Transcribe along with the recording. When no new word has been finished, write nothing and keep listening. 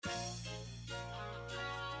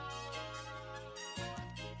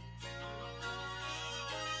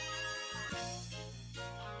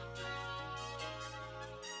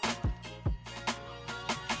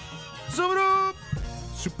Super dope.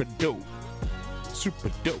 Super dope.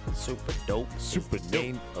 Super dope. Super dope. Super is the dope.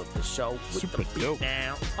 name of the show. With Super the beat dope.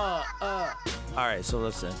 Down. All right, so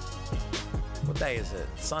listen. What day is it?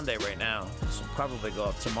 Sunday right now. So probably go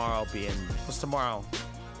off tomorrow. What's tomorrow?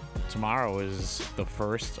 Tomorrow is the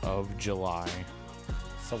 1st of July.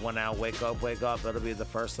 So when I wake up, it'll be the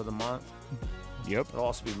first of the month. Yep. It'll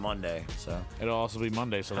also be Monday. So It'll also be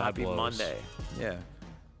Monday, so happy that blows. Monday. Yeah.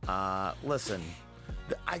 Listen.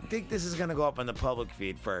 I think this is gonna go up on the public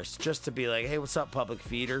feed first, just to be like, hey, what's up, public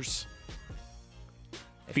feeders?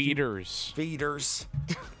 Feeders. Feeders.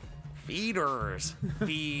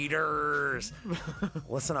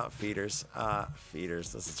 Listen up, feeders.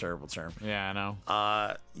 Feeders. That's a terrible term. Yeah, I know.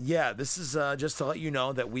 Yeah, this is just to let you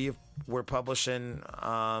know that we're publishing.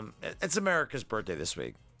 It's America's birthday this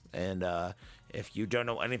week, and if you don't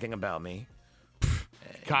know anything about me,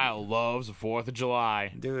 Kyle loves the 4th of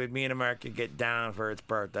July. dude, me and America get down for its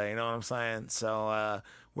birthday. You know what I'm saying? So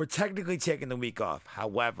we're technically taking the week off.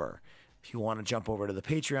 However, if you want to jump over to the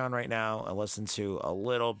Patreon right now and listen to a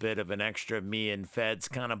little bit of an extra me and Feds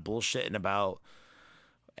kind of bullshitting about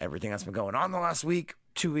everything that's been going on the last week,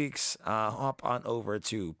 2 weeks, hop on over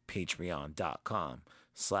to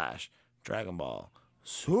patreon.com/Dragon Ball.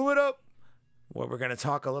 Swoop it up. Where we're going to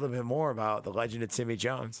talk a little bit more about the legend of Timmy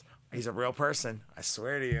Jones. He's a real person. I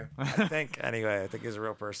swear to you. I think he's a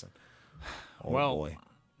real person. Oh, Well, boy.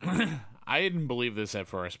 I didn't believe this at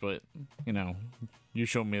first, but, you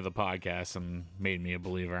showed me the podcast and made me a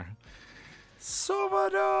believer. Super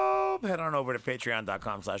dope. Head on over to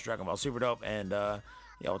patreon.com/Dragon Ball Super Dope. And,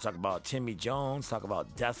 we'll talk about Timmy Jones, talk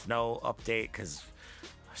about Death Note update, because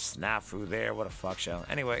snafu there. What a fuck show.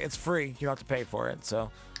 Anyway, it's free. You don't have to pay for it.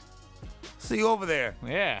 So, see you over there.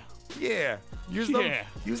 Yeah. Yeah. Use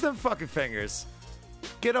them fucking fingers.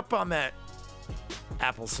 Get up on that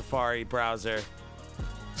Apple Safari browser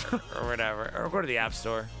or whatever. Or go to the App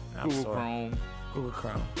Store. Google Chrome. Google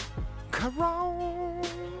Chrome. Chrome.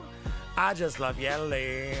 I just love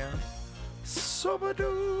yelling. Super-doo.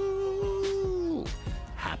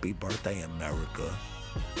 Happy birthday, America.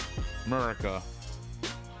 America.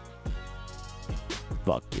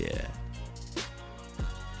 Fuck yeah.